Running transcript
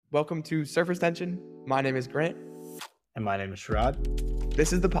Welcome to Surface Tension. My name is Grant. And my name is Sharad.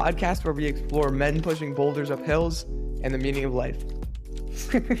 This is the podcast where we explore men pushing boulders up hills and the meaning of life.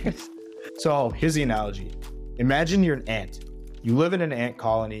 So here's the analogy. Imagine you're an ant. You live in an ant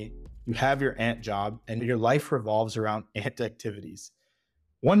colony, you have your ant job, and your life revolves around ant activities.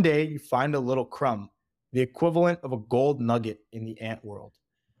 One day you find a little crumb, the equivalent of a gold nugget in the ant world.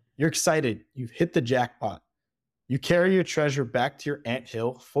 You're excited, you've hit the jackpot. You carry your treasure back to your ant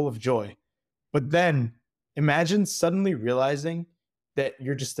hill full of joy. But then imagine suddenly realizing that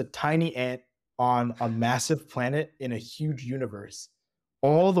you're just a tiny ant on a massive planet in a huge universe.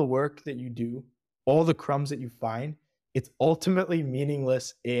 All the work that you do, all the crumbs that you find, it's ultimately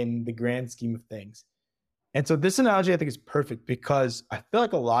meaningless in the grand scheme of things. And so this analogy I think is perfect because I feel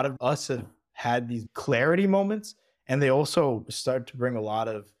like a lot of us have had these clarity moments, and they also start to bring a lot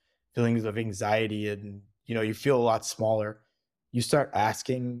of feelings of anxiety, and you feel a lot smaller. You start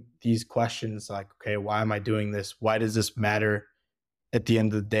asking these questions like, okay, why am I doing this? Why does this matter at the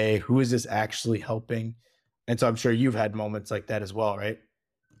end of the day? Who is this actually helping? And so I'm sure you've had moments like that as well, right?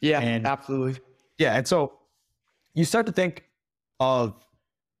 Yeah, And absolutely. yeah, and so you start to think of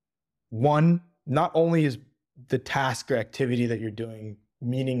one, not only is the task or activity that you're doing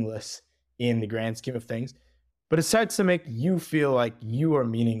meaningless in the grand scheme of things, but it starts to make you feel like you are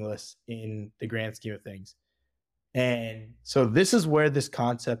meaningless in the grand scheme of things. And so this is where this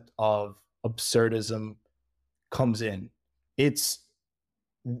concept of absurdism comes in. It's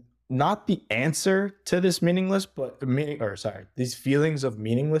not the answer to this meaningless, these feelings of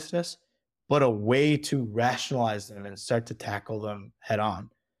meaninglessness, but a way to rationalize them and start to tackle them head on.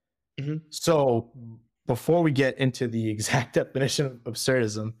 Mm-hmm. So before we get into the exact definition of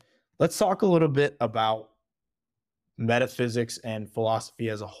absurdism, let's talk a little bit about metaphysics and philosophy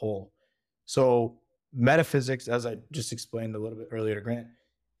as a whole. So metaphysics, as I just explained a little bit earlier to Grant,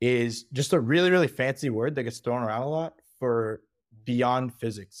 is just a really, really fancy word that gets thrown around a lot for beyond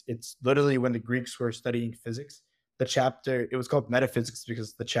physics. It's literally when the Greeks were studying physics, it was called metaphysics because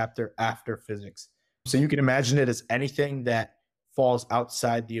it's the chapter after physics. So you can imagine it as anything that falls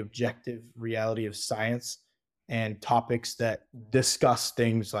outside the objective reality of science and topics that discuss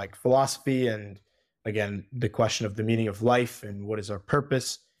things like philosophy and, again, the question of the meaning of life and what is our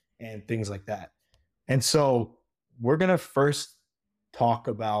purpose and things like that. And so we're going to first talk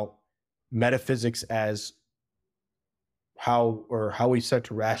about metaphysics as how we start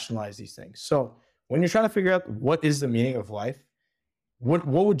to rationalize these things. So when you're trying to figure out what is the meaning of life, what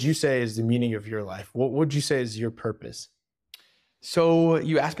would you say is the meaning of your life? What would you say is your purpose? So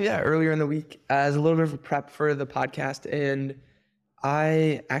you asked me that earlier in the week as a little bit of a prep for the podcast, and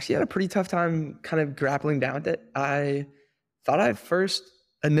I actually had a pretty tough time kind of grappling down with it. I thought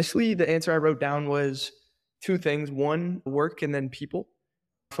initially the answer I wrote down was two things: one, work, and then people.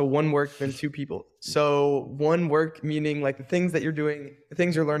 So one work, then two people. So one work meaning like the things that you're doing, the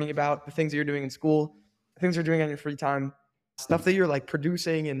things you're learning about, the things that you're doing in school, the things you're doing on your free time, stuff that you're like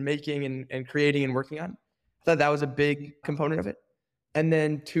producing and making and creating and working on. I thought that was a big component of it. And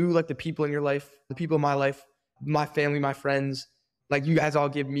then two, like the people in your life, the people in my life, my family, my friends, like you guys all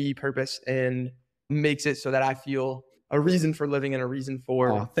give me purpose and makes it so that I feel a reason for living and a reason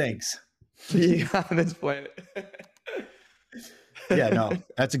for thanks. being on this planet. Yeah, no,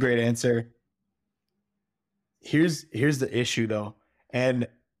 that's a great answer. Here's the issue though. And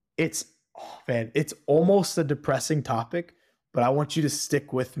it's almost a depressing topic, but I want you to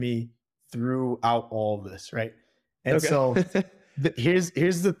stick with me throughout all of this, right? And Okay. so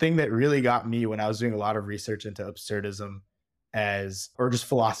here's the thing that really got me when I was doing a lot of research into absurdism or just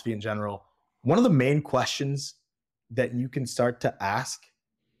philosophy in general. One of the main questions that you can start to ask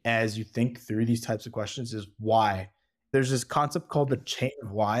as you think through these types of questions is why. There's this concept called the chain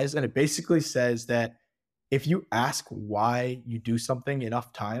of whys, and it basically says that if you ask why you do something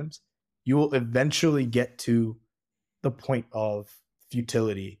enough times, you will eventually get to the point of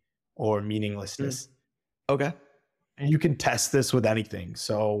futility or meaninglessness. Okay. And you can test this with anything.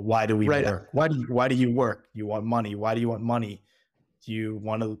 So why do we work? Why do you work? You want money. Why do you want money? Do you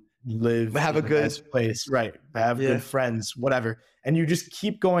want to live Have a good place? Right. Have good friends, whatever. And you just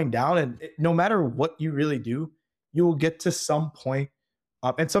keep going down. And no matter what you really do, you will get to some point.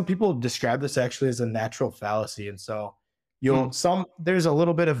 And some people describe this actually as a natural fallacy. And so there's a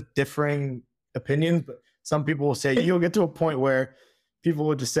little bit of differing opinions, but some people will say you'll get to a point where people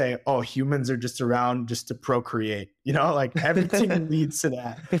will just say, oh, humans are just around just to procreate, like everything leads to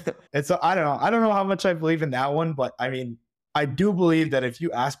that. And so I don't know how much I believe in that one, but I mean, I do believe that if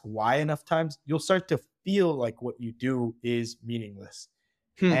you ask why enough times, you'll start to feel like what you do is meaningless.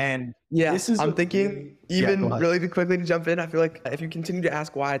 Hmm. And Yeah, this is I'm a thinking, really, yeah, go even ahead. really quickly to jump in, I feel like if you continue to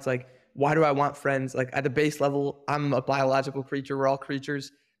ask why, it's like, why do I want friends? Like at the base level, I'm a biological creature. We're all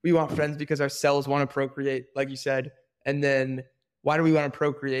creatures. We want friends because our cells want to procreate, like you said. And then why do we want to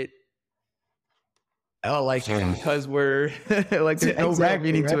procreate? Oh, like because we're like there's no real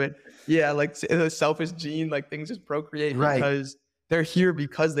Exactly, meaning to right? it. Yeah, like it's a selfish gene. Like things just procreate Right. because they're here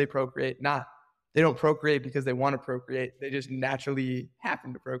because they procreate. Not they don't procreate because they want to procreate. They just naturally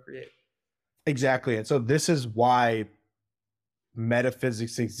happen to procreate. Exactly. And so this is why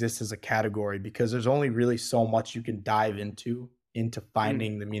metaphysics exists as a category, because there's only really so much you can dive into Mm.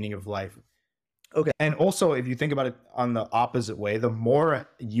 finding the meaning of life. Okay. And also, if you think about it on the opposite way, the more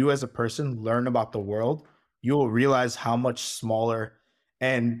you as a person learn about the world, you will realize how much smaller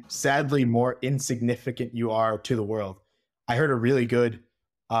and sadly more insignificant you are to the world. I heard a really good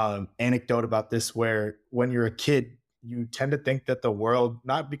anecdote about this where when you're a kid, you tend to think that the world,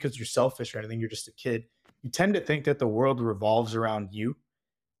 not because you're selfish or anything, you're just a kid, you tend to think that the world revolves around you.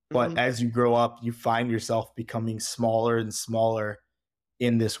 But Hmm. as you grow up, you find yourself becoming smaller and smaller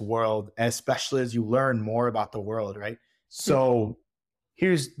in this world, especially as you learn more about the world, right? So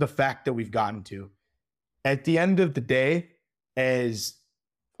here's the fact that we've gotten to. At the end of the day, as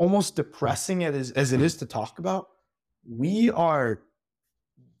almost depressing as it is to talk about, we are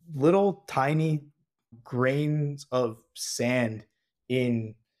little tiny grains of sand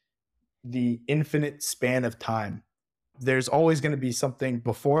in the infinite span of time. There's always going to be something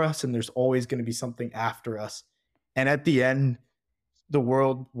before us, and there's always going to be something after us. And at the end, the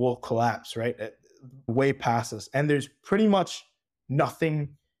world will collapse, right? Way past us. And there's pretty much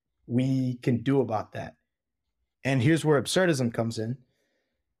nothing we can do about that. And here's where absurdism comes in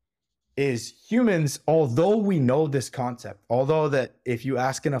is humans, although we know this concept, although that if you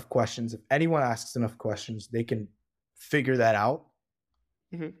ask enough questions, if anyone asks enough questions, they can figure that out,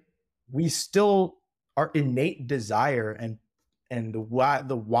 Hmm. we still our innate desire and the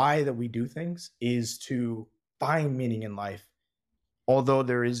why that we do things is to find meaning in life, although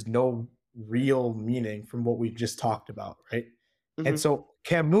there is no real meaning from what we've just talked about, right? And Hmm. so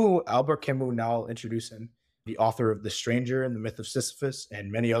Camus, Albert Camus, now I'll introduce him, the author of The Stranger and the Myth of Sisyphus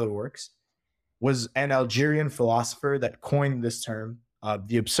and many other works, was an Algerian philosopher that coined this term,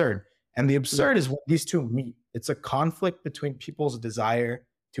 the absurd. And the absurd is when these two meet. It's a conflict between people's desire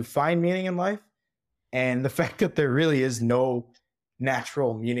to find meaning in life and the fact that there really is no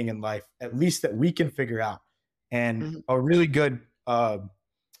natural meaning in life, at least that we can figure out. And Hmm. a really good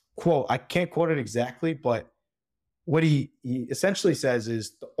quote, I can't quote it exactly, but what he essentially says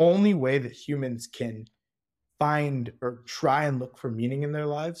is the only way that humans can find or try and look for meaning in their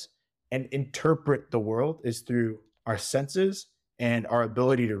lives and interpret the world is through our senses and our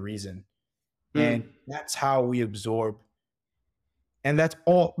ability to reason. And Mm. that's how we absorb. And that's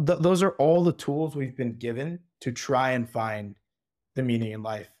all, those are all the tools we've been given to try and find the meaning in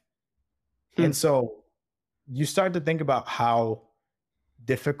life. Hmm. And so you start to think about how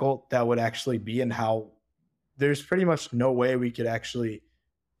difficult that would actually be and how there's pretty much no way we could actually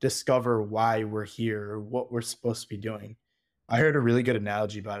discover why we're here or what we're supposed to be doing. I heard a really good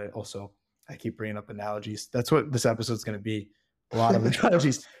analogy about it also. I keep bringing up analogies. That's what this episode's going to be, a lot of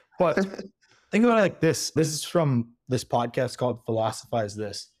analogies. But think about it like this. This is from this podcast called Philosophize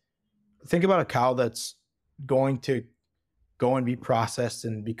This. Think about a cow that's going to go and be processed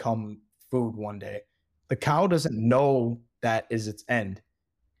and become food one day. The cow doesn't know that is its end.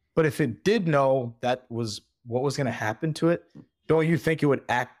 But if it did know that was what was going to happen to it, don't you think it would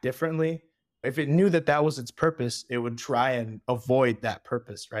act differently? If it knew that that was its purpose, it would try and avoid that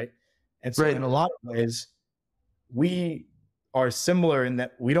purpose, right? And so, in Right. a lot of ways, we are similar in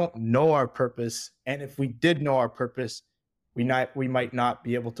that we don't know our purpose, and if we did know our purpose, we might not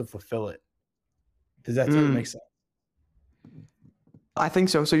be able to fulfill it. Does that make Mm. sense? I think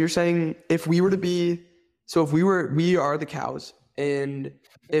so. So you're saying if we were to be, so if we are the cows, and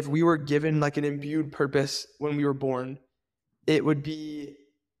if we were given like an imbued purpose when we were born, it would be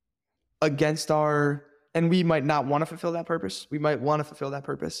against our, and we might not want to fulfill that purpose. We might want to fulfill that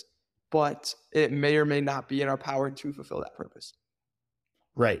purpose, but it may or may not be in our power to fulfill that purpose.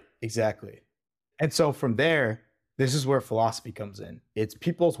 Right, exactly. And so from there, this is where philosophy comes in. It's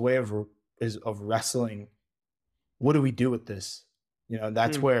people's way of wrestling. What do we do with this?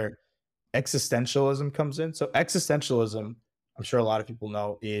 That's Mm. where existentialism comes in. So existentialism, I'm sure a lot of people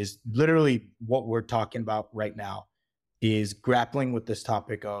know, is literally what we're talking about right now, is grappling with this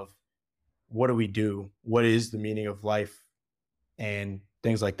topic of what do we do? What is the meaning of life and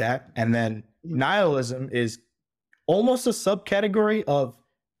things like that. And then Mm. nihilism is almost a subcategory of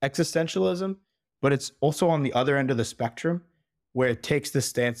existentialism, but it's also on the other end of the spectrum. where it takes the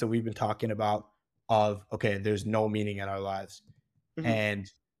stance that we've been talking about of, okay, there's no meaning in our lives. Mhm.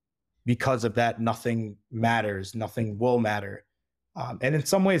 And because of that, nothing matters, nothing will matter. And in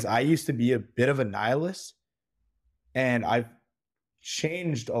some ways, I used to be a bit of a nihilist, and I've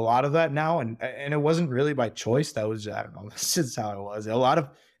changed a lot of that now. And it wasn't really by choice. That was, I don't know, that's just how it was. A lot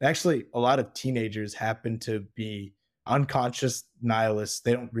of teenagers happen to be unconscious nihilists.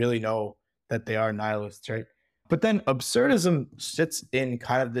 They don't really know that they are nihilists, right? But then absurdism sits in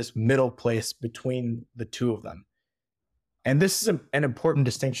kind of this middle place between the two of them. And this is an important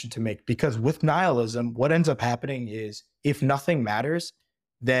distinction to make, because with nihilism, what ends up happening is if nothing matters,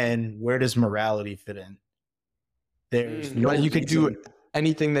 then where does morality fit in? There's no Right. You could do reason,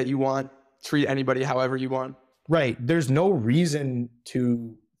 anything that you want, treat anybody however you want. right? There's no reason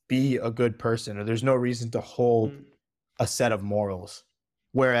to be a good person, or there's no reason to hold Mm. a set of morals.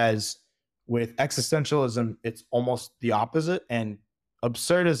 Whereas with existentialism, it's almost the opposite. And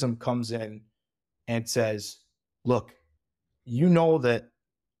absurdism comes in and says, look, you know that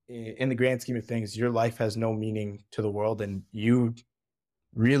in the grand scheme of things, your life has no meaning to the world and you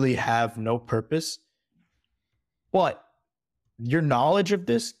really have no purpose. But your knowledge of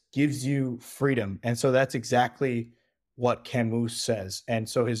this gives you freedom. And so that's exactly what Camus says. And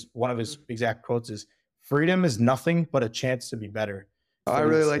so one of his Mm. exact quotes is, freedom is nothing but a chance to be better. Oh, I For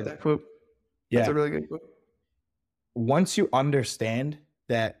really like instance, that quote. That's a yeah, really good quote. once you understand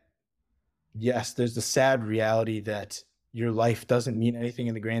that, yes, there's the sad reality that your life doesn't mean anything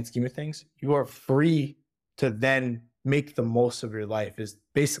in the grand scheme of things, you are free to then make the most of your life, is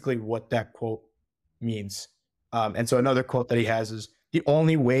basically what that quote means. And so another quote that he has is, the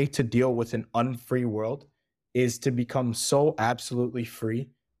only way to deal with an unfree world is to become so absolutely free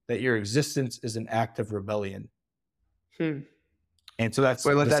that your existence is an act of rebellion. Hmm. And so that's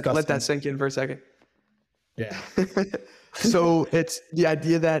Wait, let that discussing. sink in for a second. Yeah. So it's the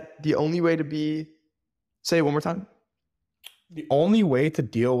idea that the only way to be, say it one more time. The only way to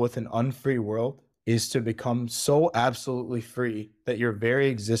deal with an unfree world is to become so absolutely free that your very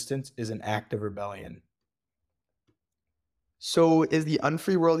existence is an act of rebellion. So is the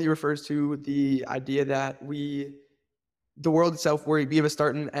unfree world he refers to the idea that the world itself, where we have a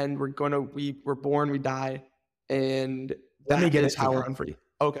start and end, we're born, we die, and Let me that get is into how we're that. unfree.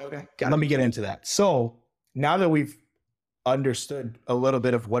 Okay, got Let it. me get into that. So now that we've understood a little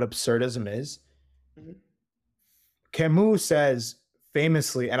bit of what absurdism is, Mhm. Camus says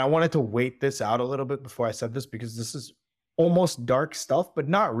famously, and I wanted to wait this out a little bit before I said this because this is almost dark stuff, but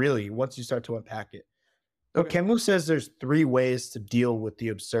not really once you start to unpack it. But Okay. Camus says there's three ways to deal with the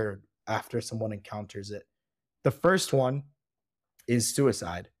absurd after someone encounters it. The first one is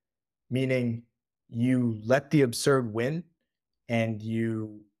suicide, meaning you let the absurd win and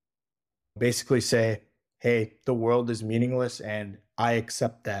you basically say, hey, the world is meaningless and I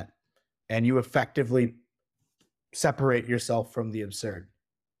accept that. And you effectively separate yourself from the absurd.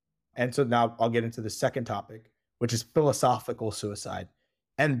 And so now I'll get into the second topic, which is philosophical suicide.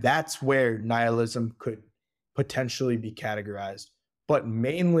 And that's where nihilism could potentially be categorized. But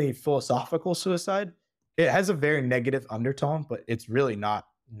mainly philosophical suicide, it has a very negative undertone, but it's really not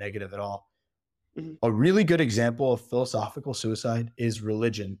negative at all. Mhm. A really good example of philosophical suicide is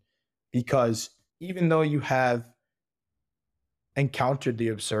religion, because even though you have encountered the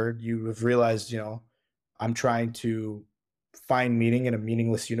absurd, you have realized, I'm trying to find meaning in a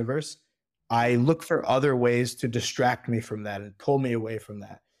meaningless universe. I look for other ways to distract me from that and pull me away from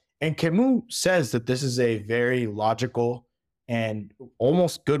that. And Camus says that this is a very logical and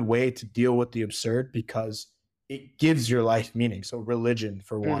almost good way to deal with the absurd because it gives your life meaning. So, religion,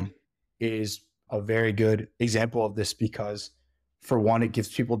 for Mm. one, is a very good example of this because, for one, it gives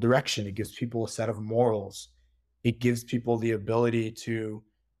people direction, it gives people a set of morals, it gives people the ability to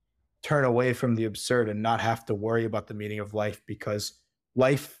turn away from the absurd and not have to worry about the meaning of life because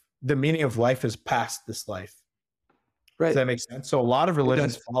the meaning of life is past this life. Does Right. that make sense? So a lot of It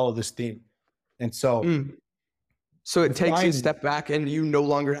religions does. follow this theme. And so Mm. So to it takes a find step back, and you no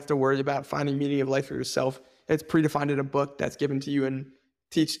longer have to worry about finding meaning of life for yourself. It's predefined in a book that's given to you and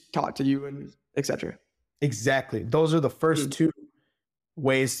taught to you, and etc. exactly, those are the first Mm. two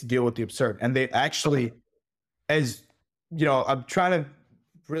ways to deal with the absurd. And they Okay. actually, as I'm trying to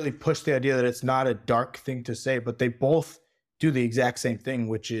really push the idea that it's not a dark thing to say, but they both do the exact same thing,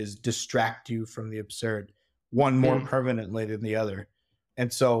 which is distract you from the absurd, one more Mm. permanently than the other.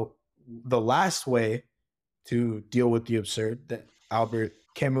 And so the last way to deal with the absurd that Albert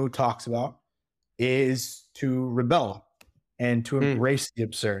Camus talks about is to rebel and to Mm. embrace the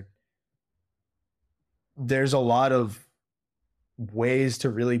absurd. There's a lot of ways to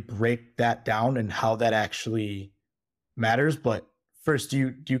really break that down and how that actually matters. But first,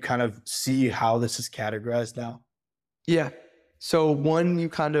 do you kind of see how this is categorized now? Yeah. So one, you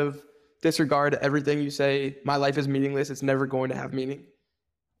kind of disregard everything. You say, my life is meaningless. It's never going to have meaning.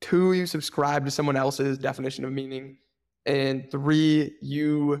 Two, you subscribe to someone else's definition of meaning. And three,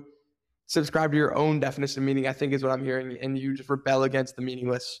 you subscribe to your own definition of meaning, I think is what I'm hearing. And you just rebel against the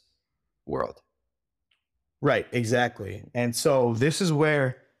meaningless world. Right, exactly. And so this is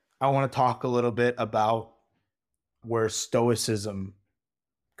where I want to talk a little bit about where Stoicism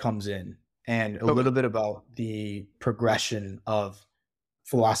comes in and a Okay. little bit about the progression of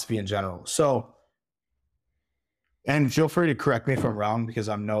philosophy in general. So, and feel free to correct me if I'm wrong because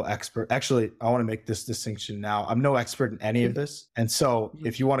I'm no expert. Actually, I want to make this distinction now. I'm no expert in any of this. And so,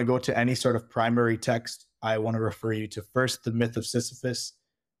 if you want to go to any sort of primary text, I want to refer you to first the myth of Sisyphus.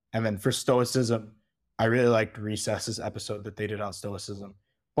 And then for Stoicism, I really liked Recess's episode that they did on Stoicism.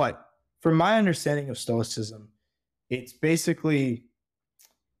 But from my understanding of Stoicism, it's basically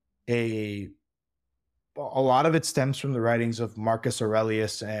a lot of it stems from the writings of Marcus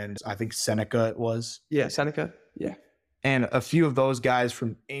Aurelius and I think Seneca it was. Yeah, Seneca. Yeah. And a few of those guys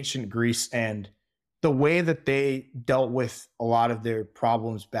from ancient Greece and the way that they dealt with a lot of their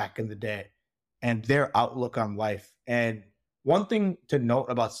problems back in the day and their outlook on life. And one thing to note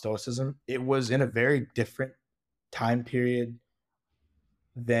about Stoicism, it was in a very different time period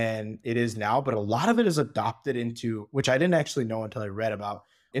than it is now, but a lot of it is adopted into, which I didn't actually know until I read about,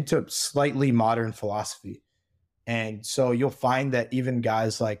 into slightly modern philosophy. And so you'll find that even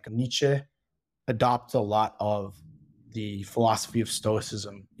guys like Nietzsche adopt a lot of the philosophy of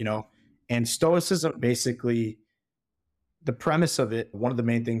Stoicism, and Stoicism basically, the premise of it, one of the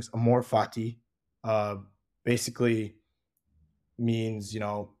main things, amor fati, basically means,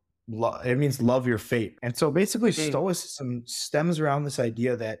 it means love your fate. And so basically Stoicism stems around this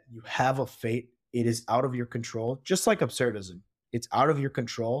idea that you have a fate. It is out of your control, just like absurdism. It's out of your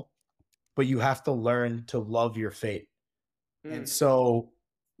control, but you have to learn to love your fate. And so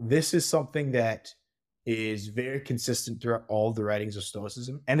this is something that is very consistent throughout all the writings of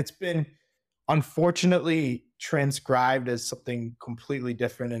Stoicism. And it's been unfortunately transcribed as something completely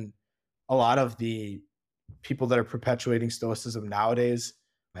different. And a lot of the people that are perpetuating Stoicism nowadays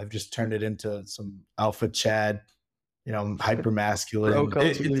have just turned it into some alpha Chad, hyper masculine.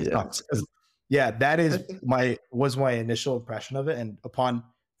 It sucks. Yeah, that is my initial impression of it. And upon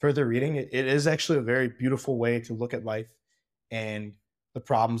further reading, it is actually a very beautiful way to look at life and the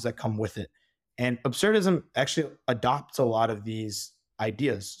problems that come with it. And absurdism actually adopts a lot of these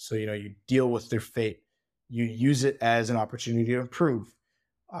ideas. So, you deal with their fate, you use it as an opportunity to improve,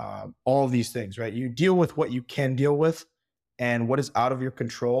 all of these things, right? You deal with what you can deal with, and what is out of your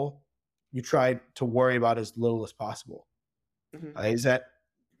control, you try to worry about as little as possible. Is that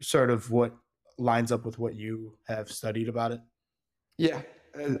sort of what lines up with what you have studied about it? Yeah.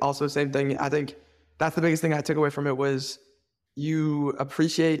 Also, same thing. I think that's the biggest thing I took away from it was you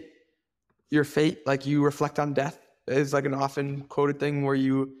appreciate your fate, like you reflect on death. It's like an often quoted thing where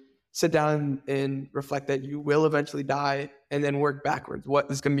you sit down and reflect that you will eventually die and then work backwards. What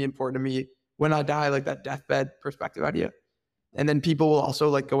is going to be important to me when I die, like that deathbed perspective idea. And then people will also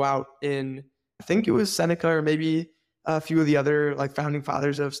like go out in, I think it was Seneca or maybe a few of the other like founding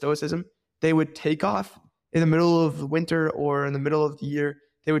fathers of Stoicism. They would take off in the middle of winter or in the middle of the year.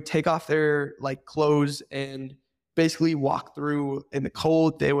 They would take off their like clothes and basically walk through in the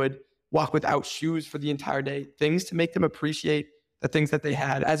cold. They would walk without shoes for the entire day, things to make them appreciate the things that they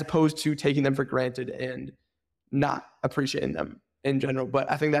had, as opposed to taking them for granted and not appreciating them in general.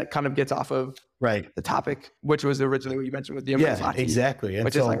 But I think that kind of gets off of the topic, which was originally what you mentioned with the amor fati, exactly. And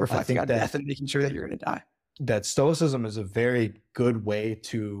which is like reflecting on death and making sure that you're going to die. That Stoicism is a very good way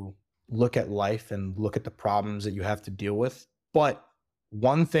to look at life and look at the problems that you have to deal with. But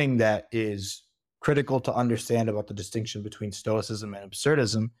one thing that is critical to understand about the distinction between Stoicism and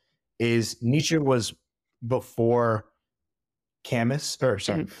absurdism is Nietzsche was before Camus.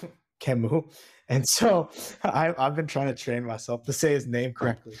 And so I've been trying to train myself to say his name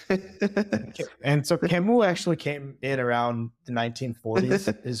correctly. And so Camus actually came in around the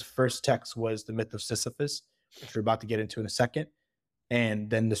 1940s. His first text was The Myth of Sisyphus, which we're about to get into in a second. And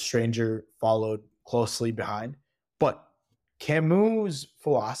then The Stranger followed closely behind. But Camus'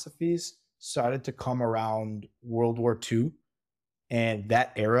 philosophies started to come around World War II and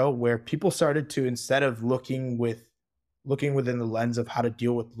that era where people started to, instead of looking within the lens of how to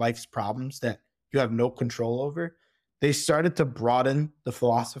deal with life's problems that you have no control over, they started to broaden the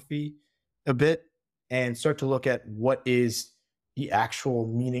philosophy a bit and start to look at what is the actual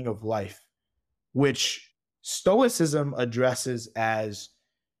meaning of life, which Stoicism addresses as,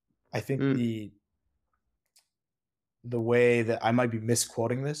 I think, the way that I might be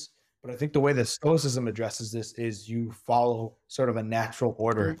misquoting this, but I think the way that Stoicism addresses this is you follow sort of a natural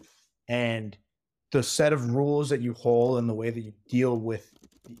order, Mhm. and the set of rules that you hold and the way that you deal with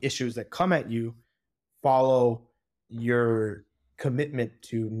the issues that come at you follow your commitment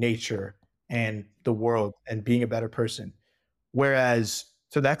to nature and the world and being a better person. Whereas,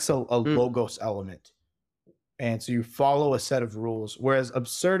 so that's a Mm. logos element. And so you follow a set of rules. Whereas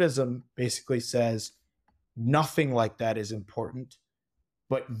absurdism basically says nothing like that is important,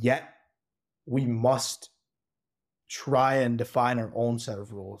 but yet we must try and define our own set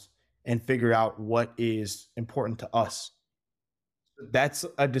of rules and figure out what is important to us. That's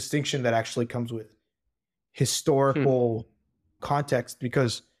a distinction that actually comes with Hmm. historical context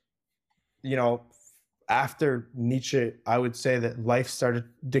because, you know, after Nietzsche, I would say that life started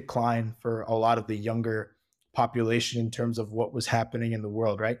to decline for a lot of the younger population in terms of what was happening in the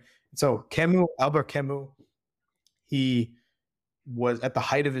world, right? So Camus, Albert Camus, he was at the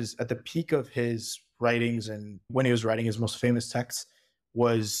height of his, at the peak of his writings, and when he was writing his most famous texts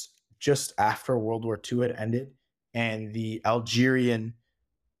was just after World War II had ended and the Algerian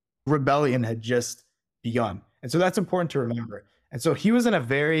rebellion had just begun. And so that's important to remember. And so he was in a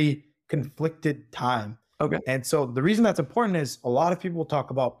very conflicted time. Okay. And so the reason that's important is a lot of people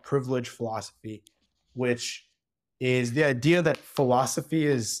talk about privilege philosophy, which is the idea that philosophy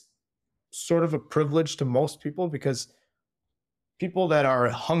is sort of a privilege to most people because people that are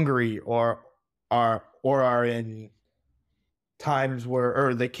hungry or are in times where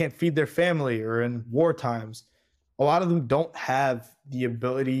or they can't feed their family or in war times, a lot of them don't have the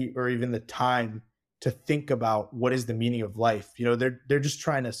ability or even the time to think about what is the meaning of life. You know, they're just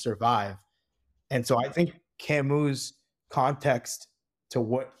trying to survive. And so I think Camus' context to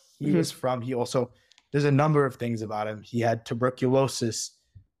what he Mhm. was from, he also, there's a number of things about him. He had tuberculosis.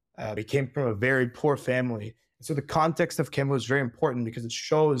 He came from a very poor family. So the context of Camus is very important because it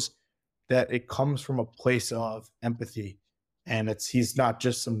shows that it comes from a place of empathy, and it's he's not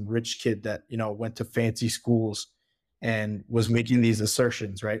just some rich kid that went to fancy schools and was making these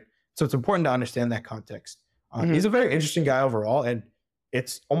assertions, right? So it's important to understand that context. He's Mhm. a very interesting guy overall, and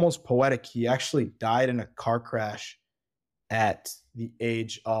it's almost poetic. He actually died in a car crash at the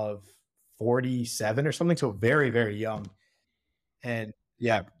age of 47 or something, so very very young. And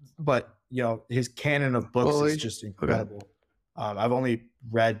yeah, but his canon of books is Fully. just Okay. incredible. I've only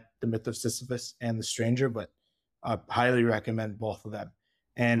read The Myth of Sisyphus and The Stranger, but I highly recommend both of them.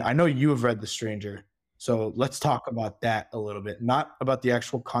 And I know you have read The Stranger, so let's talk about that a little bit. Not about the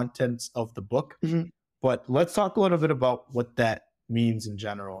actual contents of the book, Mhm. but let's talk a little bit about what that means in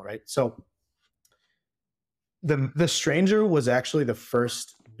general, right? So the Stranger was actually the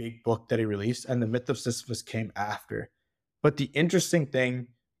first big book that he released, and The Myth of Sisyphus came after. But the interesting thing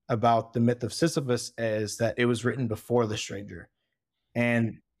about The Myth of Sisyphus is that it was written before The Stranger.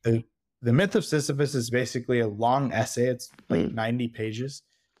 And the Myth of Sisyphus is basically a long essay. It's like Mm. 90 pages,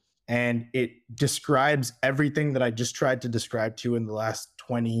 and it describes everything that I just tried to describe to you in the last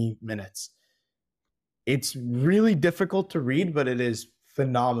 20 minutes. It's really difficult to read, but it is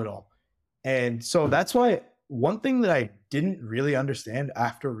phenomenal. And so that's why one thing that I didn't really understand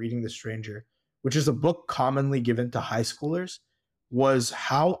after reading The Stranger, which is a book commonly given to high schoolers, was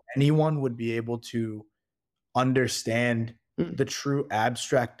how anyone would be able to understand Mm. the true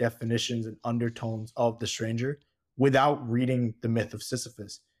abstract definitions and undertones of The Stranger without reading The Myth of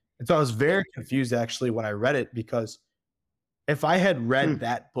Sisyphus. And so I was very confused actually when I read it because if I had read Mm.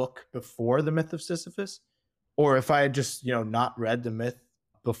 that book before The Myth of Sisyphus, or if I had just, not read the myth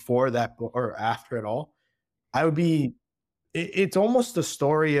before that book or after it all, I would be it's almost a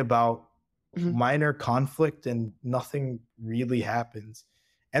story about Mhm. minor conflict and nothing really happens.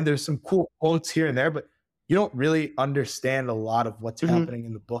 And there's some cool quotes here and there, but you don't really understand a lot of what's Mhm. happening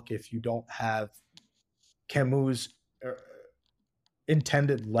in the book if you don't have Camus'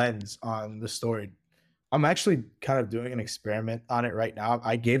 intended lens on the story. I'm actually kind of doing an experiment on it right now.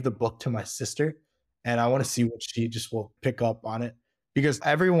 I gave the book to my sister and I want to see what she just will pick up on it because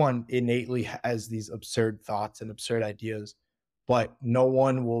everyone innately has these absurd thoughts and absurd ideas, but no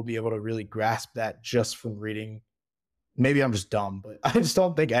one will be able to really grasp that just from reading. Maybe I'm just dumb, but I just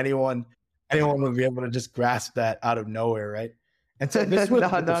don't think anyone would be able to just grasp that out of nowhere, right? And so this is where the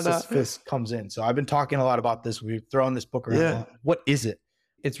No, myth of no, no. Sisyphus comes in. So I've been talking a lot about this. We've thrown this book around. Yeah. Well, what is it?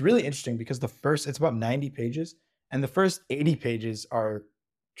 It's really interesting because it's about 90 pages, and the first 80 pages are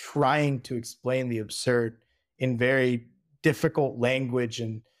trying to explain the absurd in very difficult language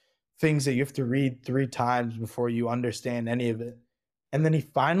and things that you have to read 3 times before you understand any of it. And then he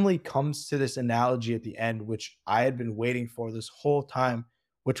finally comes to this analogy at the end, which I had been waiting for this whole time,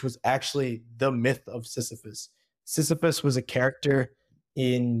 which was actually the myth of Sisyphus. Sisyphus was a character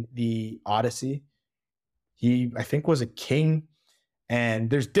in the Odyssey. He, I think, was a king, and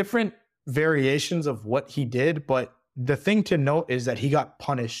there's different variations of what he did, but the thing to note is that he got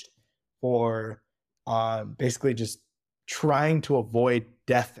punished for basically just trying to avoid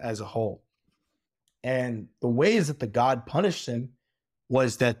death as a whole. And the ways that the god punished him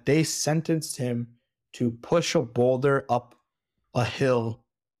was that they sentenced him to push a boulder up a hill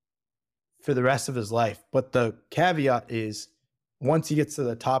for the rest of his life. But the caveat is once he gets to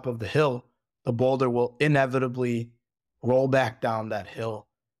the top of the hill, the boulder will inevitably roll back down that hill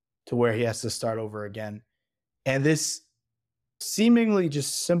to where he has to start over again. And this seemingly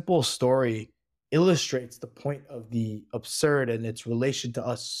just simple story illustrates the point of the absurd and its relation to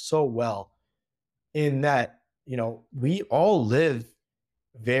us so well, in that, you know, we all live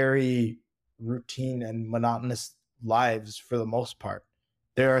very routine and monotonous lives for the most part.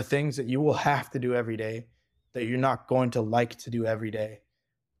 There are things that you will have to do every day that you're not going to like to do every day.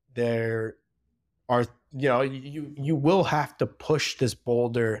 There are, you know, you will have to push this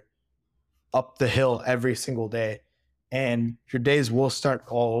boulder up the hill every single day, and your days will start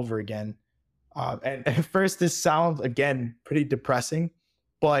all over again. And at first, this sounds again pretty depressing,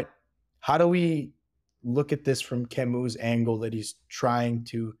 but how do we look at this from Camus' angle that he's trying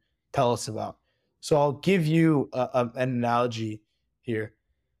to tell us about? So I'll give you an analogy here.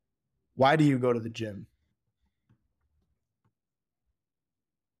 Why do you go to the gym?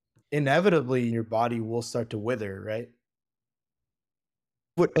 Inevitably, your body will start to wither, right?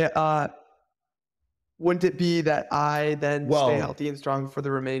 Would wouldn't it be that I then stay Well, healthy and strong for the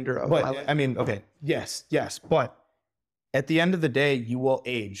remainder of my but life? I mean, okay, yes, but at the end of the day, you will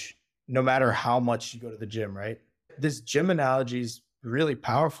age no matter how much you go to the gym, right? This gym analogy is really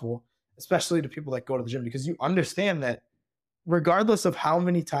powerful, especially to people that go to the gym, because you understand that regardless of how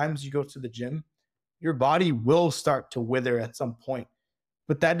many times you go to the gym, your body will start to wither at some point.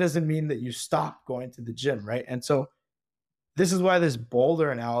 But that doesn't mean that you stop going to the gym, right? And so this is why this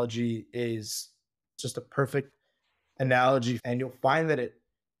boulder analogy is just a perfect analogy. And you'll find that it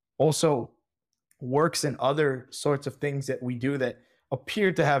also works in other sorts of things that we do that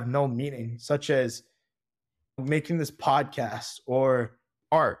appear to have no meaning, such as making this podcast or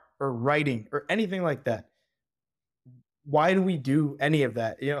art or writing or anything like that. Why do we do any of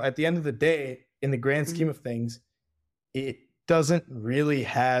that? You know, at the end of the day, in the grand scheme Mhm. of things, it doesn't really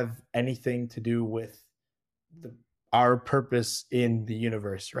have anything to do with the, our purpose in the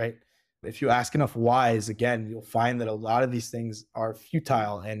universe, right? If you ask enough whys, again, you'll find that a lot of these things are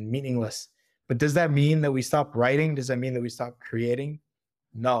futile and meaningless. But does that mean that we stop writing? Does that mean that we stop creating?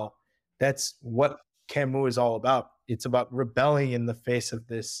 No. That's what Camus is all about. It's about rebelling in the face of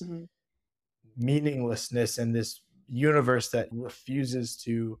this Mhm. meaninglessness and this universe that refuses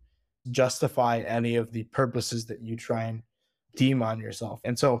to justify any of the purposes that you try and deem on yourself.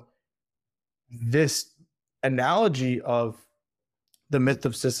 And so, this analogy of the myth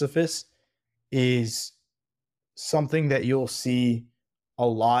of Sisyphus is something that you'll see a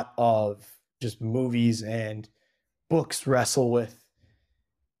lot of just movies and books wrestle with,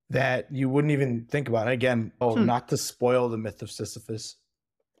 that you wouldn't even think about. Again, oh, Hmm. not to spoil the myth of Sisyphus,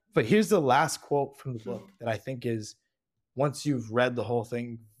 but here's the last quote from the Hmm. book that I think is, once you've read the whole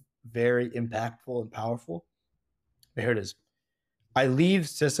thing, very impactful and powerful. Here it is. I leave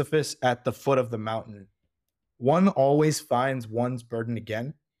Sisyphus at the foot of the mountain. One always finds one's burden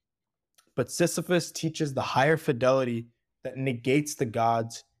again, but Sisyphus teaches the higher fidelity that negates the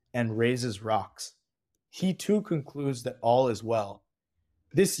gods and raises rocks. He too concludes that all is well.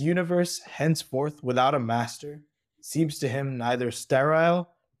 This universe, henceforth without a master, seems to him neither sterile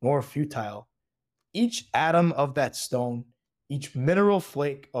nor futile. Each atom of that stone, each mineral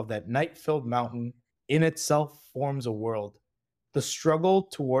flake of that night filled mountain, in itself forms a world. The struggle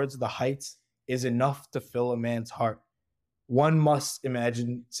towards the heights is enough to fill a man's heart. One must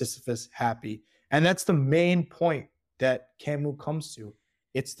imagine Sisyphus happy. And that's the main point that Camus comes to.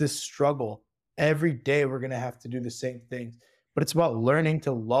 It's this struggle. Every day we're going to have to do the same things, but it's about learning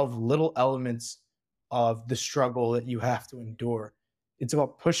to love little elements of the struggle that you have to endure. It's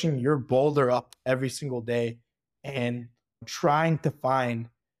about pushing your boulder up every single day and trying to find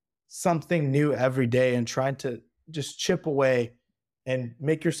something new every day and trying to just chip away and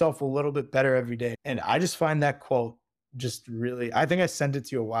make yourself a little bit better every day. And I just find that quote just really, I think I sent it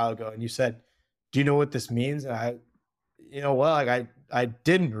to you a while ago and you said, do you know what this means? And I, you know, well, like I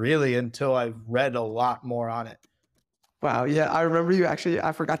didn't really until I read a lot more on it. Wow. Yeah, I remember you actually.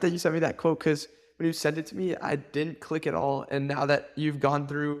 I forgot that you sent me that quote because when you sent it to me, I didn't click at all. And now that you've gone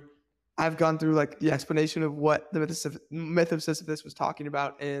through, I've gone through like the explanation of what the myth of Sisyphus was talking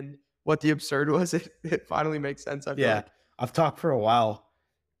about, and what the absurd was, it finally makes sense, I feel Yeah, like. I've talked for a while.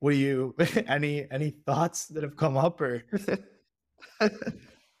 What do you any thoughts that have come up or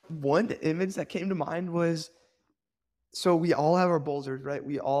One image that came to mind was, so we all have our boulders, right?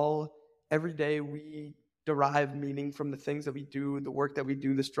 We all, every day we derive meaning from the things that we do, the work that we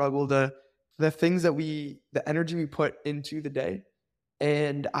do, the struggle, the things that the energy we put into the day.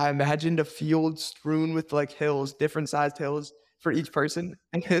 And I imagined a field strewn with like hills, different sized hills for each person.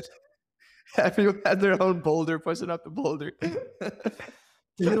 And everyone had their own boulder pushing up the boulder.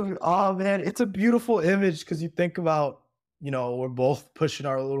 dude, oh man, it's a beautiful image because you think about, we're both pushing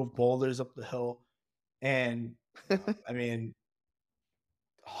our little boulders up the hill. And I mean,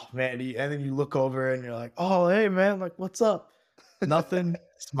 oh man, and then you look over and you're like, oh hey man, like what's up? Nothing,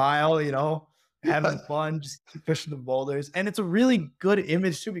 smile, having Yeah. fun, just keep pushing the boulders. And it's a really good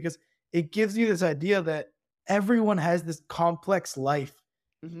image too, because it gives you this idea that everyone has this complex life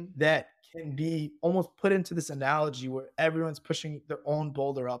Mhm. that can be almost put into this analogy where everyone's pushing their own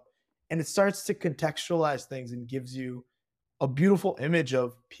boulder up. And it starts to contextualize things and gives you a beautiful image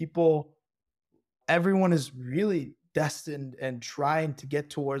of people. Everyone is really destined and trying to get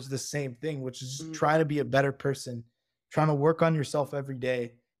towards the same thing, which is just Mhm. trying to be a better person, trying to work on yourself every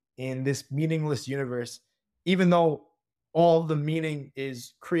day in this meaningless universe. Even though all the meaning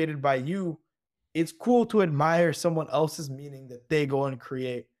is created by you, it's cool to admire someone else's meaning that they go and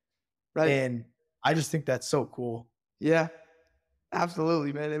create. Right. And I just think that's so cool. Yeah.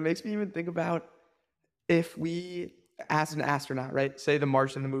 Absolutely, man. It makes me even think about, if we, as an astronaut, right? Say the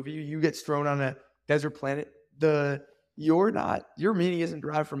Martian, the movie, you get thrown on a desert planet. Your meaning isn't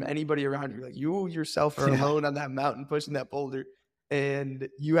derived from anybody around you. Like, you yourself are Yeah. alone on that mountain pushing that boulder, and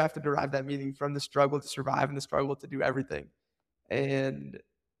you have to derive that meaning from the struggle to survive and the struggle to do everything. And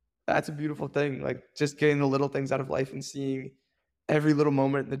that's a beautiful thing. Like, just getting the little things out of life and seeing every little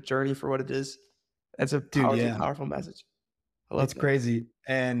moment in the journey for what it is. That's a Dude, powerful, yeah. powerful message. I love It's that. crazy.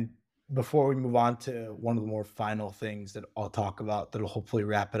 And before we move on to one of the more final things that I'll talk about that'll hopefully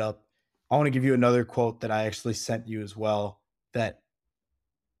wrap it up, I want to give you another quote that I actually sent you as well that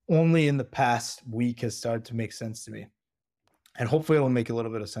only in the past week has started to make sense to me. And hopefully it'll make a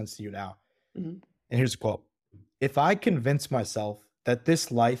little bit of sense to you now. Mhm. And here's a quote: if I convince myself that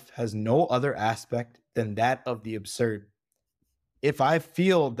this life has no other aspect than that of the absurd, if I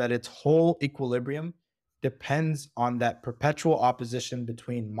feel that its whole equilibrium depends on that perpetual opposition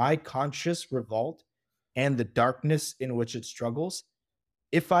between my conscious revolt and the darkness in which it struggles,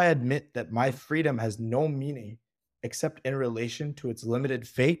 if I admit that my freedom has no meaning except in relation to its limited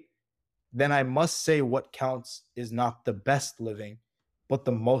fate, then I must say what counts is not the best living, but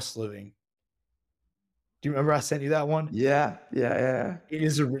the most living. Do you remember I sent you that one? Yeah, yeah, yeah. It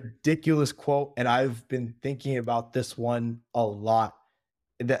is a ridiculous quote, and I've been thinking about this one a lot.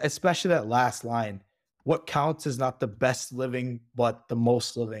 Especially that last line, what counts is not the best living, but the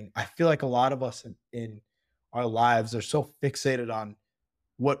most living. I feel like a lot of us in our lives are so fixated on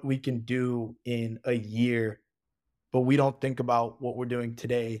what we can do in a year, but we don't think about what we're doing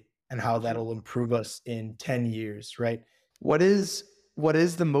today and how Mhm. that'll improve us in 10 years, right? What is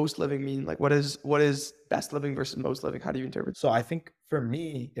the most living mean? Like, what is best living versus most living? How do you interpret? So I think for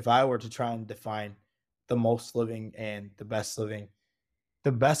me, if I were to try and define the most living and the best living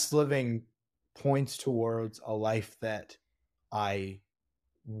points towards a life that I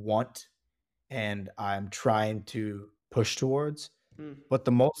want and I'm trying to push towards. Mm. But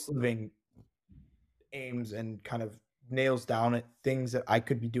the most living aims and kind of nails down at things that I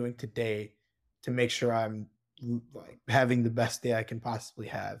could be doing today to make sure I'm like having the best day I can possibly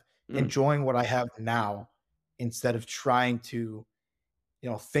have, Mm. enjoying what I have now instead of trying to,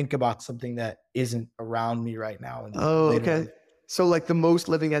 think about something that isn't around me right now and Oh, later okay. on. So, like, the most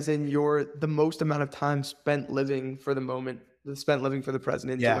living, as in the most amount of time spent living for the moment, spent living for the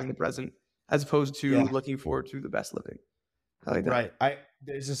present, Yeah. enjoying the present, as opposed to Yeah. looking forward to the best living. I like that. Right.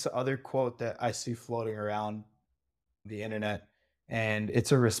 There's this other quote that I see floating around the internet, and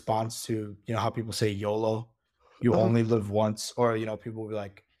it's a response to, how people say YOLO, you Uh-huh. only live once, or people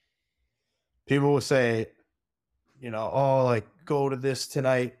will say, oh, like go to this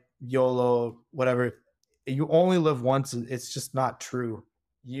tonight, YOLO, whatever. You only live once. It's just not true.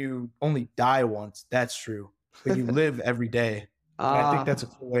 You only die once. That's true. But you live every day. And I think that's a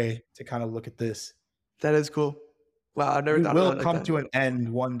Ah, cool way to kind of look at this. that is cool. Wow, I've never You thought about will it like come that. to an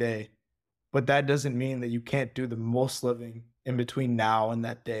end one day, but that doesn't mean that you can't do the most living in between now and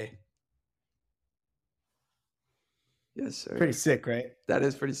that day. Yes, sir. Pretty sick, right? That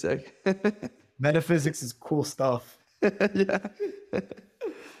is pretty sick. Metaphysics is cool stuff. Yeah.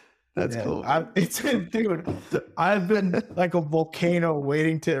 That's Yeah, cool. dude, I've been like a volcano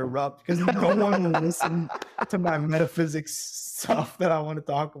waiting to erupt because no one will listen to my metaphysics stuff that I want to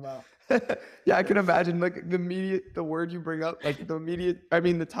talk about. Yeah, I can imagine like the word you bring up, like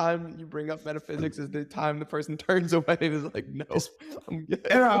the time you bring up metaphysics is the time the person turns away and is like, no, Just, I'm good.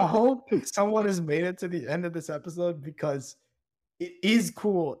 and I hope someone has made it to the end of this episode because it is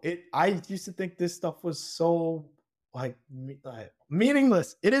cool. I used to think this stuff was so like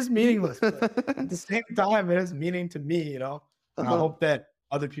meaningless. It is meaningless, but at the same time, it has meaning to me, you know. And I Uh-huh. hope that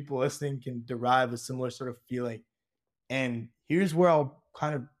other people listening can derive a similar sort of feeling. And here's where I'll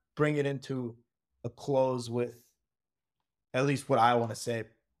kind of bring it into a close with at least what I want to say.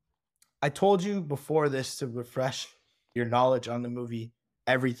 I told you before this to refresh your knowledge on the movie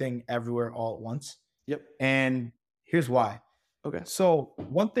Everything Everywhere All at Once. Yep. And here's why. Okay. So,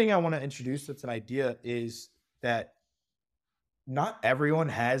 one thing I want to introduce that's an idea is that not everyone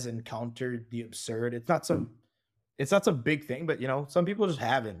has encountered the absurd. It's not some big thing, but you know, some people just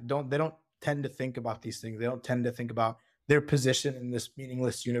haven't. They don't tend to think about these things. They don't tend to think about their position in this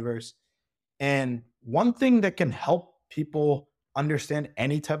meaningless universe. And one thing that can help people understand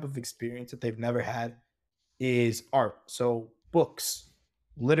any type of experience that they've never had is art. So books,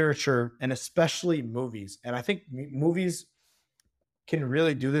 literature, and especially movies. And I think movies can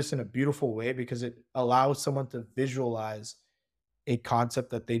really do this in a beautiful way because it allows someone to visualize a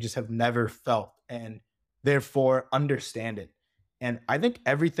concept that they just have never felt and therefore understand it. And I think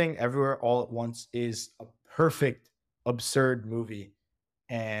Everything Everywhere All at Once is a perfect absurd movie.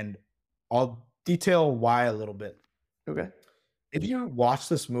 And I'll detail why a little bit. Okay. If you watch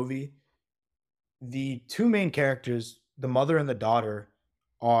this movie, the two main characters, the mother and the daughter,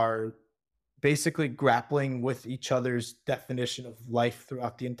 are basically grappling with each other's definition of life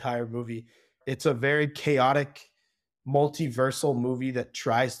throughout the entire movie. It's a very chaotic, multiversal movie that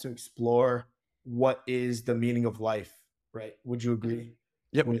tries to explore what is the meaning of life, right? Would you Mhm. agree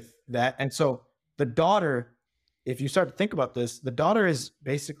Yep. with that? And so the daughter, if you start to think about this, the daughter is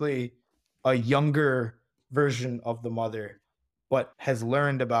basically a younger version of the mother, but has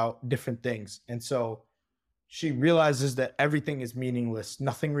learned about different things. And so she realizes that everything is meaningless,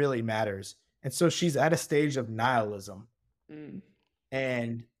 nothing really matters. And so she's at a stage of nihilism. Mm.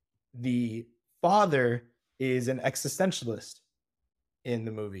 And the father is an existentialist in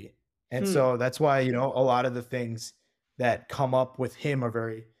the movie. And Hmm. so that's why, you know, a lot of the things that come up with him are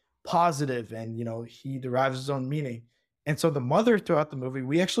very positive and, you know, he derives his own meaning. And so the mother throughout the movie,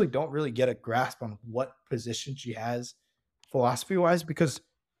 we actually don't really get a grasp on what position she has philosophy wise, because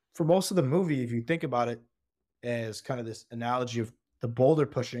for most of the movie, if you think about it, as kind of this analogy of the boulder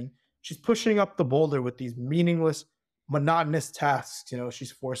pushing. She's pushing up the boulder with these meaningless, monotonous tasks. You know,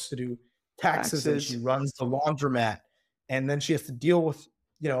 she's forced to do taxes and she Taxes. runs the laundromat. And then she has to deal with,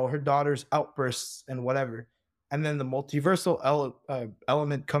 you know, her daughter's outbursts and whatever. And then the multiversal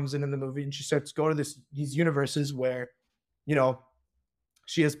element comes in the movie and she starts to go to these universes where, you know,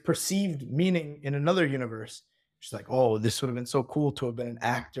 she has perceived meaning in another universe. She's like, oh, this would have been so cool to have been an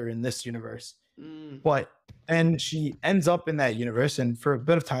actor in this universe. Mm. But and she ends up in that universe, and for a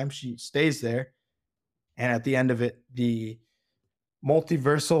bit of time, she stays there. And at the end of it, the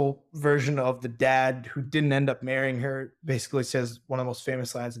multiversal version of the dad who didn't end up marrying her basically says one of the most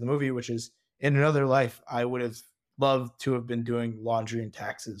famous lines in the movie, which is, "In another life, I would have loved to have been doing laundry and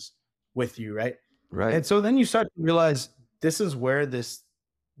taxes with you," right? Right. And so then you start to realize this is where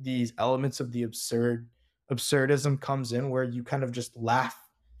these elements of the absurdism comes in, where you kind of just laugh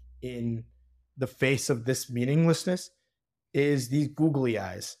in the face of this meaninglessness is these googly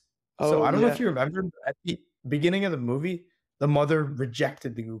eyes. So Oh I don't know if yeah. you remember at the beginning of the movie, the mother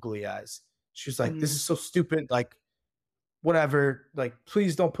rejected the googly eyes. She was like, "This Mm. is so stupid. Like, whatever. Like,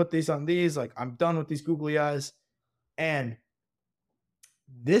 please don't put these on these. Like, I'm done with these googly eyes." And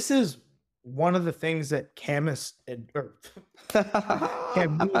this is one of the things that Camus,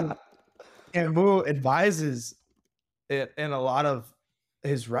 Camus advises in a lot of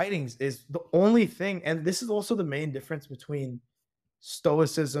his writings is the only thing, and this is also the main difference between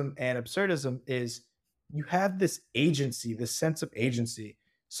stoicism and absurdism is you have this agency, this sense of agency.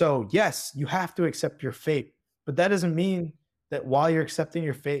 So, yes, you have to accept your fate, but that doesn't mean that while you're accepting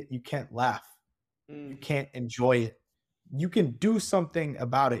your fate, you can't laugh. You Mm. can't enjoy it. You can do something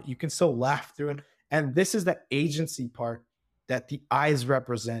about it. You can still laugh through it. And this is the agency part that the eyes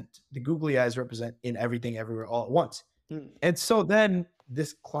represent, the googly eyes represent in Everything Everywhere All at Once. Mm. And so then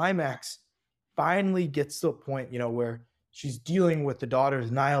this climax finally gets to a point, you know, where she's dealing with the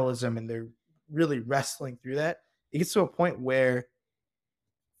daughter's nihilism and they're really wrestling through that. It gets to a point where,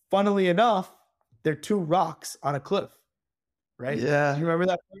 funnily enough, they're two rocks on a cliff, right? Yeah. Do you remember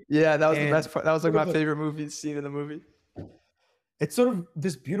that part? Yeah, that was the And best part. That was like sort my of a favorite movie scene in the movie. it's sort of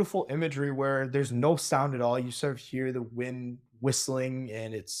this beautiful imagery where there's no sound at all. You sort of hear the wind whistling,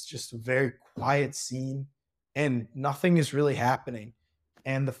 and it's just a very quiet scene, and nothing is really happening.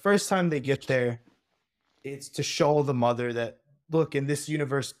 And the first time they get there, it's to show the mother that, look, in this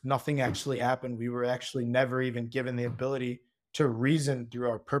universe, nothing actually happened. We were actually never even given the ability to reason through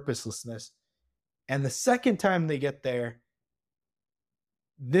our purposelessness. And the second time they get there,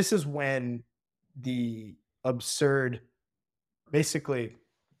 this is when the absurd, basically,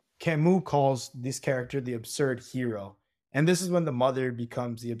 Camus calls this character the absurd hero. And this is when the mother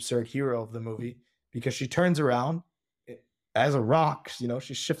becomes the absurd hero of the movie, because she turns around as a rock,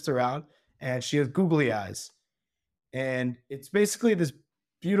 she shifts around and she has googly eyes. And it's basically this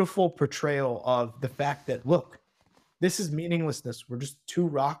beautiful portrayal of the fact that, look, this is meaninglessness. We're just two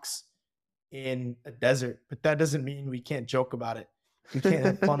rocks in a desert, but that doesn't mean we can't joke about it. We can't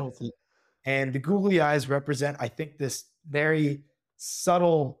have fun with it. And the googly eyes represent, I think, this very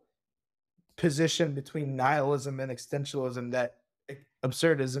subtle position between nihilism and existentialism that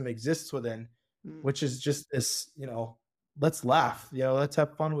absurdism exists within, which is just this, let's laugh, let's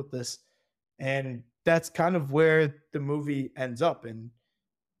have fun with this. And that's kind of where the movie ends up. And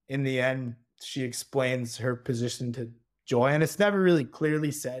in the end, she explains her position to Joy. And it's never really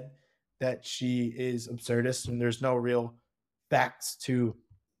clearly said that she is absurdist, and there's no real facts to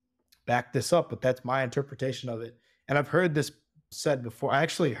back this up, but that's my interpretation of it. And I've heard this said before. I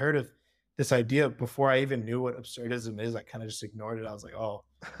actually heard of this idea before I even knew what absurdism is. I kind of just ignored it. I was like, oh,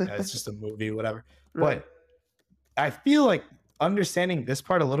 yeah, it's just a movie, whatever. Right. But I feel like understanding this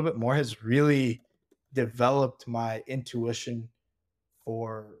part a little bit more has really developed my intuition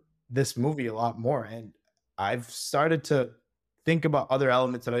for this movie a lot more. And I've started to think about other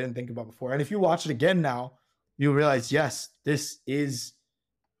elements that I didn't think about before. And if you watch it again now, you'll realize, yes, this is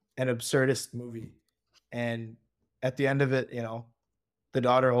an absurdist movie. And at the end of it, the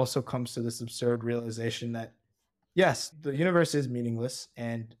daughter also comes to this absurd realization that, yes, the universe is meaningless,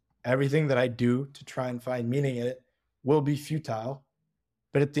 and everything that I do to try and find meaning in it will be futile.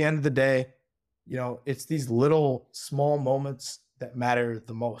 But at the end of the day, it's these little small moments that matter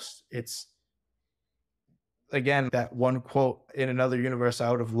the most. It's, again, that one quote, in another universe, I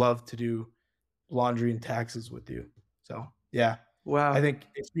would have loved to do laundry and taxes with you. So, yeah. Wow. I think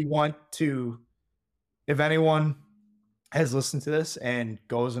if anyone has listened to this and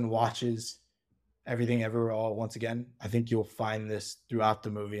goes and watches Everything Everywhere All at Once Again, I think you'll find this throughout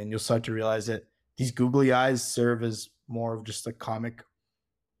the movie, and you'll start to realize that these googly eyes serve as more of just a comic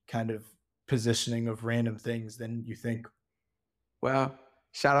kind of positioning of random things than you think. Wow.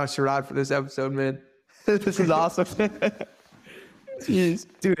 Shout out Sherrod for this episode, man. This is awesome. Jeez.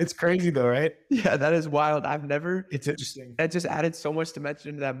 Dude, it's crazy though, right? Yeah, that is wild. It's interesting. It just added so much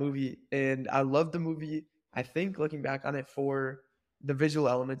dimension to that movie. And I love the movie, I think, looking back on it, for the visual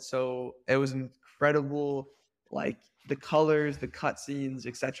elements. So it was incredible, like the colors, the cut scenes,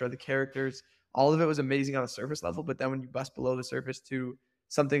 etc., the characters, all of it was amazing on a surface level. But then when you bust below the surface to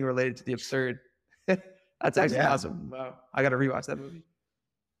something related to the absurd, that's actually awesome. Wow. I got to rewatch that movie.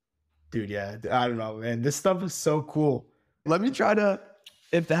 Dude, yeah. I don't know, man. This stuff is so cool. Let me try to,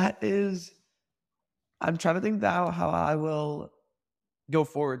 I'm trying to think now how I will go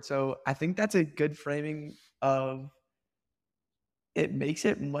forward. So I think that's a good framing of, it makes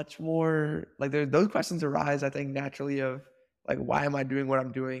it much more, like, those questions arise, I think, naturally, of like, why am I doing what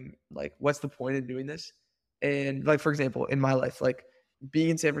I'm doing? Like, what's the point in doing this? And like, for example, in my life, like being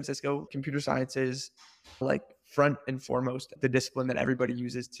in San Francisco, computer science is like front and foremost the discipline that everybody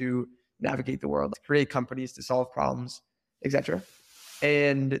uses to navigate the world, create companies, to solve problems, etc.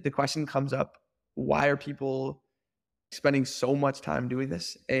 And the question comes up, why are people spending so much time doing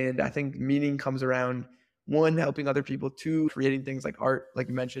this? And I think meaning comes around, 1, helping other people, 2, creating things like art, like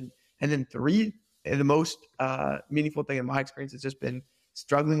you mentioned, and then 3, and the most meaningful thing in my experience has just been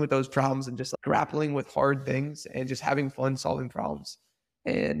struggling with those problems and just like grappling with hard things and just having fun solving problems.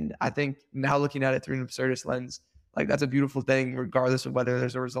 And I think now, looking at it through an absurdist lens, like, that's a beautiful thing, regardless of whether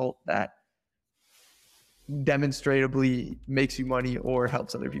there's a result that demonstrably makes you money or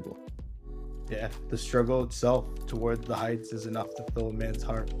helps other people. Yeah, the struggle itself toward the heights is enough to fill a man's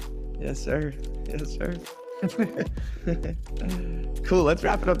heart. Yes, sir. Yes, sir. Cool. Let's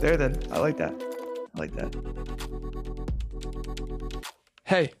wrap it up there then. I like that.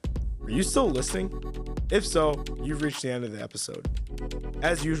 Hey, are you still listening? If so, you've reached the end of the episode.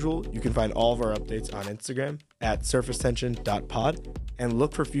 As usual, you can find all of our updates on Instagram at surfacetension.pod and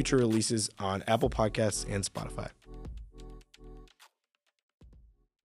look for future releases on Apple Podcasts and Spotify.